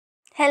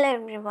Hello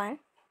everyone,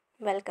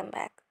 welcome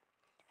back.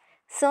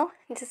 So,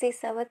 this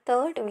is our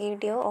third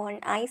video on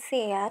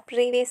ICAR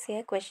previous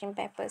year question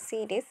paper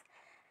series,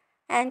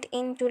 and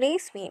in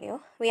today's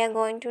video we are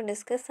going to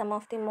discuss some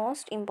of the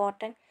most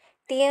important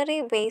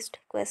theory based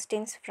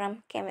questions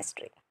from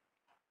chemistry.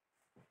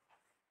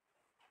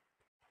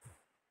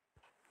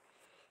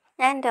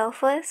 And our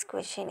first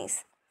question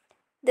is,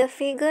 the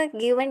figure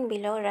given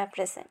below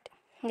represent.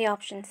 The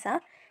options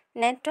are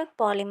network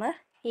polymer,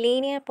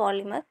 linear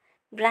polymer,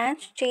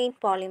 branch chain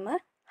polymer,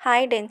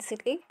 high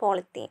density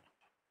polythene.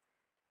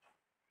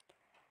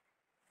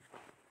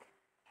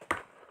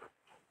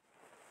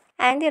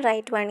 And the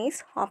right one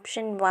is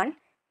option 1,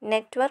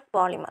 network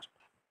polymer.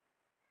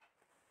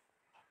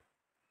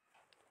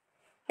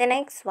 The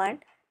next one,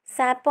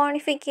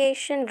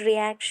 saponification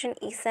reaction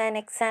is an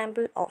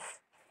example of.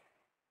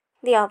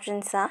 The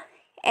options are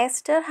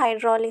Ester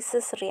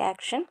hydrolysis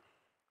reaction,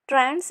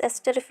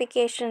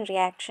 Trans-esterification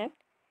reaction,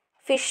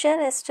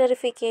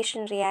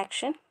 Fischer-Esterification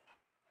reaction,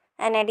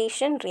 and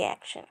addition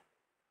reaction.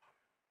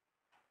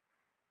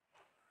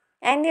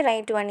 And the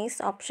right one is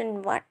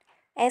option 1,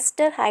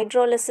 Ester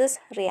hydrolysis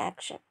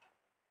reaction.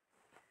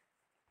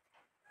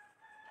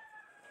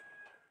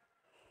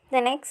 The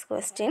next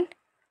question,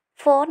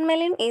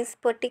 formalin is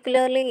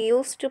particularly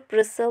used to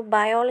preserve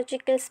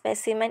biological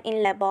specimen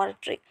in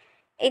laboratory.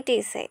 It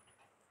is a.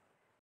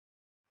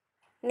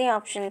 The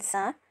options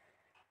are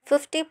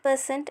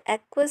 50%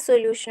 aqueous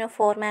solution of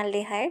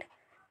formaldehyde,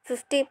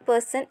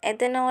 50%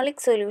 ethanolic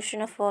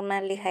solution of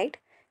formaldehyde,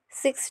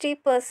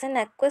 60%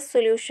 aqueous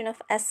solution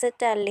of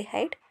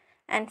acetaldehyde,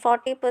 and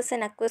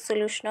 40% aqueous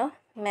solution of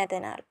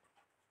methanal.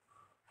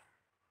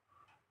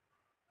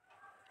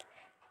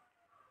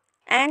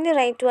 And the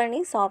right one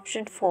is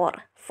option 4,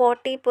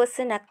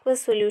 40%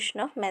 aqueous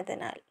solution of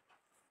methanal.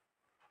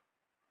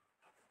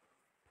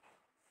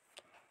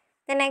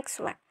 The next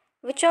one,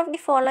 which of the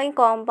following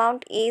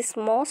compound is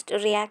most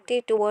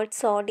reactive towards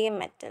sodium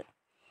metal?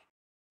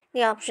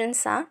 The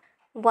options are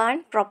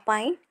 1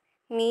 propyne,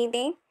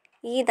 methane,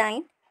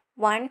 ethyne,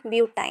 1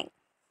 butane.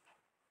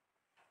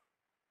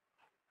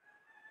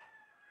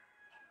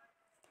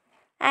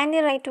 And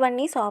the right one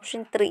is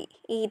option 3,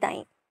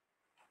 ethyne.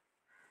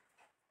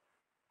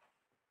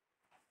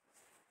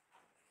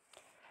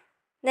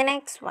 The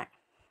next one,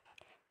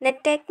 the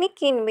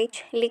technique in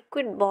which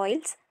liquid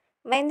boils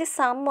when the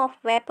sum of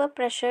vapor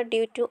pressure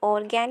due to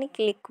organic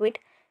liquid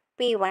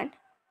P1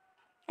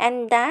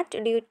 and that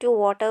due to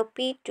water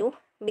P2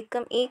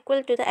 become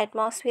equal to the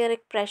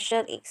atmospheric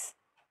pressure is.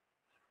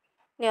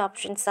 The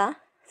options are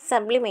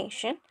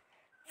sublimation,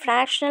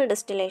 fractional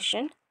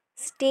distillation,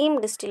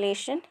 steam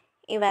distillation,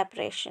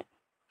 evaporation.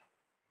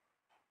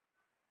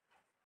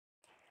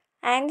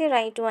 And the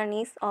right one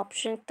is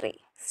option 3,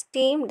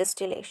 steam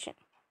distillation.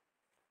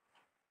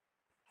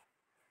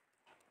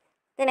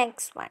 The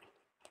next one,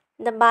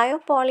 the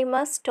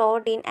biopolymer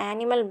stored in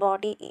animal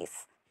body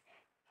is.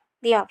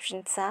 The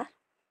options are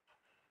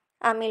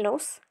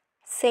Amylose,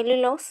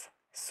 Cellulose,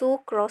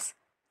 Sucrose,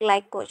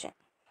 Glycogen.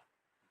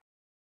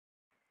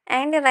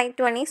 And the right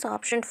one is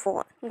option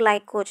 4,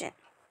 Glycogen.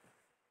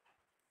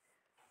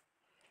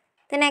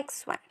 The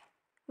next one,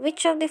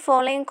 which of the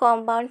following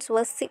compounds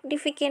was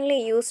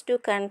significantly used to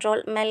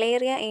control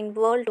malaria in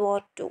World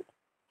War II?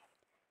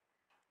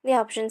 The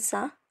options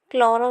are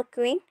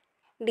chloroquine,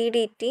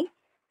 DDT,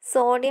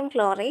 sodium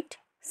chlorate,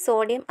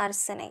 sodium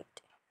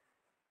arsenate.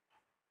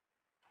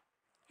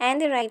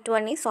 And the right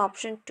one is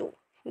option 2,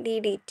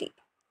 DDT.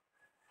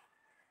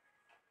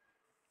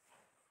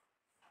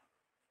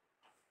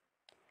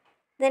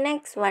 The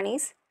next one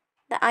is,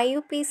 the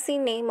IUPAC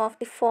name of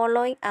the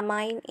following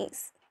amine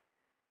is.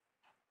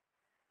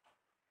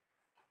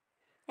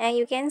 And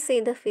you can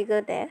see the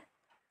figure there.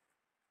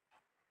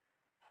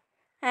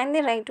 And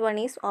the right one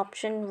is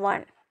option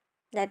 1,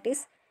 that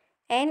is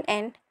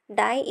NN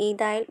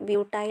diethyl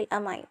butyl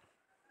amine.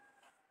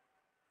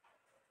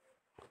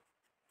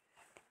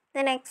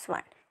 The next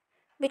one,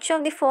 which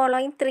of the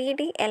following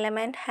 3D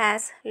element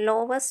has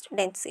lowest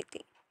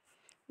density?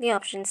 The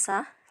options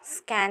are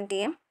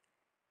scandium,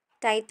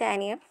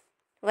 titanium,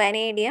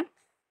 vanadium,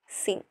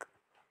 zinc.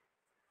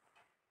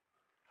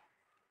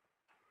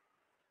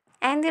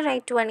 And the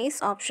right one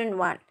is option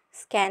 1,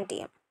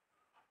 scandium.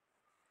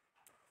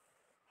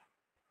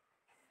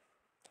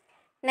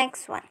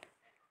 Next one,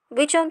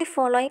 which of the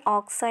following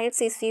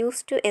oxides is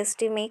used to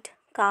estimate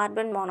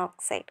carbon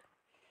monoxide?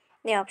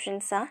 The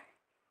options are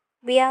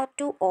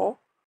Br2O,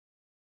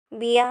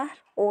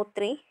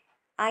 BrO3,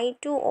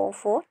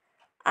 I2O4,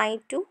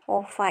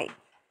 I2O5.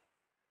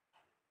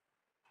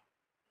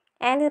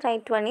 And the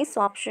right one is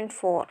option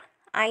 4,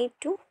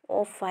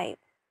 I2O5.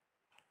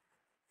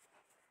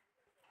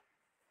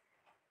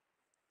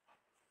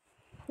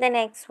 The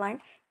next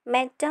one,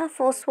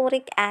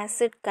 metaphosphoric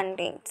acid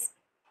contains.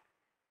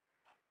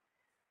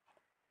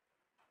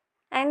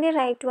 And the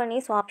right one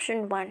is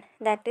option 1,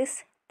 that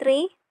is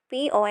 3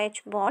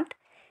 POH bond,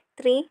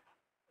 3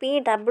 P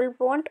double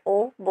bond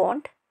O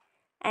bond,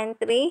 and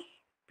 3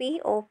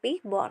 POP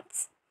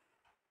bonds.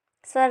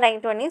 So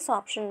right one is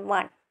option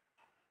 1.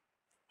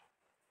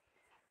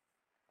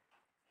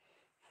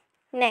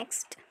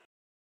 Next,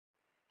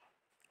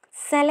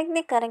 select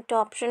the correct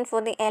option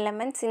for the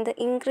elements in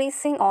the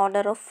increasing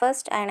order of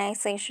first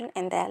ionization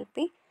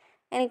enthalpy,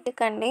 and it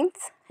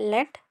contains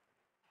lead,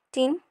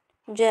 tin,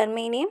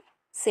 germanium,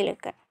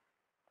 silicon.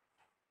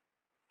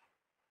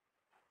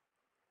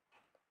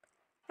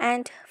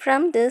 And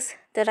from this,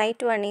 the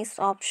right one is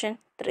option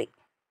 3.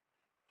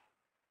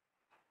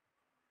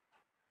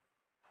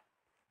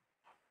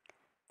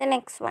 The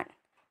next one.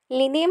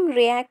 Lithium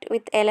react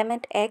with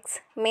element X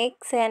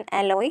makes an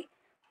alloy,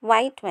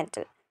 white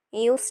metal,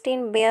 used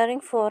in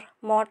bearing for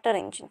motor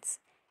engines.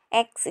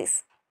 X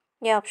is,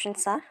 the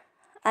options are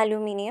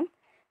aluminium,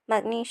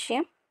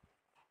 magnesium,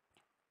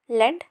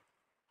 lead,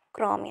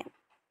 chromium.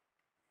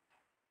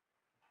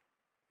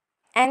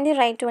 And the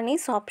right one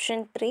is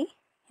option 3,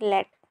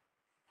 lead.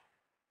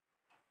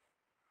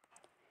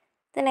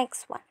 The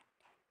next one.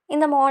 In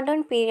the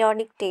modern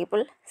periodic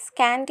table,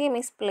 scandium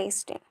is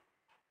placed in.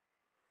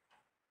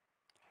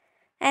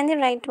 And the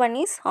right one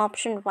is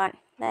option 1,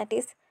 that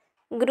is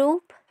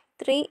group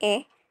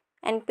 3A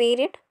and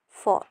period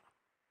 4.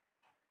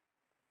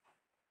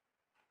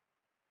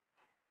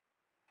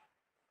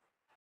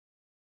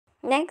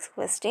 Next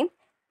question.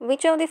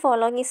 Which of the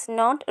following is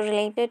not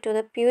related to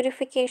the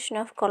purification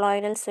of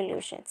colloidal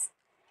solutions?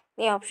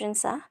 The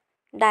options are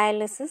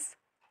dialysis,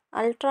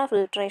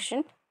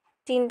 ultrafiltration,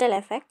 Tyndall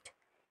effect,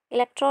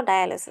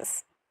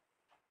 electro-dialysis.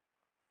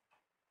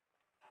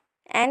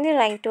 And the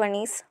right one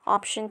is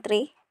option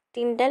 3,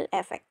 Tyndall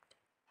effect.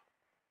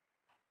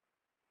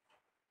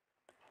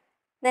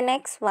 The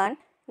next one,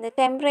 the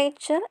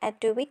temperature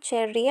at which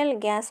a real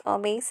gas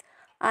obeys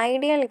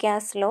ideal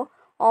gas law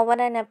over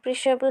an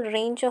appreciable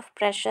range of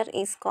pressure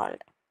is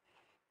called.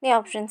 The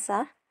options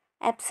are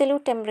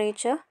absolute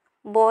temperature,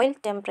 boil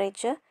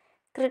temperature,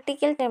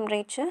 critical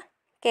temperature,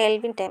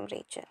 Kelvin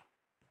temperature.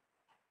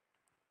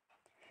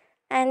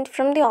 And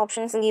from the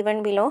options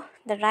given below,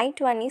 the right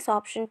one is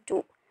option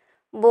 2,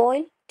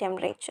 boil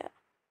temperature.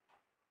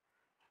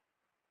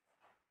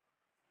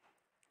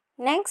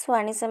 Next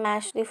one is a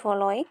match the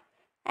following,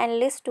 and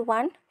list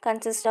 1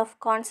 consists of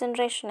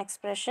concentration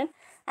expression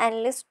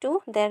and list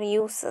 2 their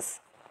uses.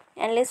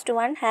 And list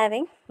 1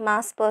 having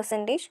mass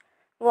percentage,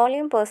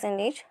 volume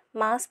percentage,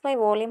 mass by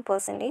volume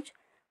percentage,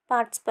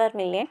 parts per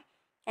million,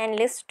 and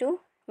list 2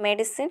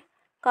 medicine,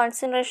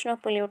 concentration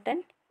of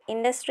pollutant,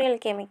 industrial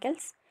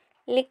chemicals,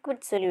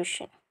 liquid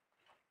solution.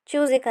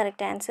 Choose the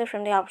correct answer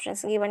from the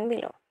options given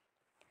below.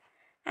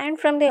 And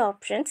from the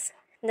options,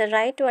 the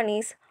right one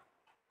is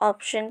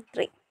option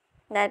 3,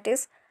 that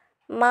is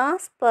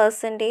mass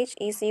percentage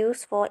is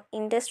used for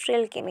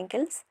industrial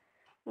chemicals,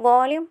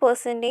 volume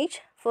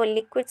percentage for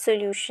liquid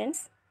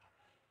solutions,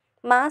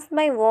 mass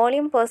by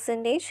volume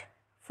percentage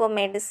for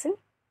medicine,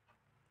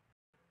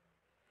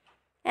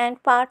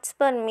 and parts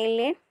per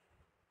million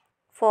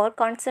for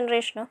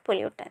concentration of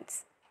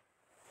pollutants.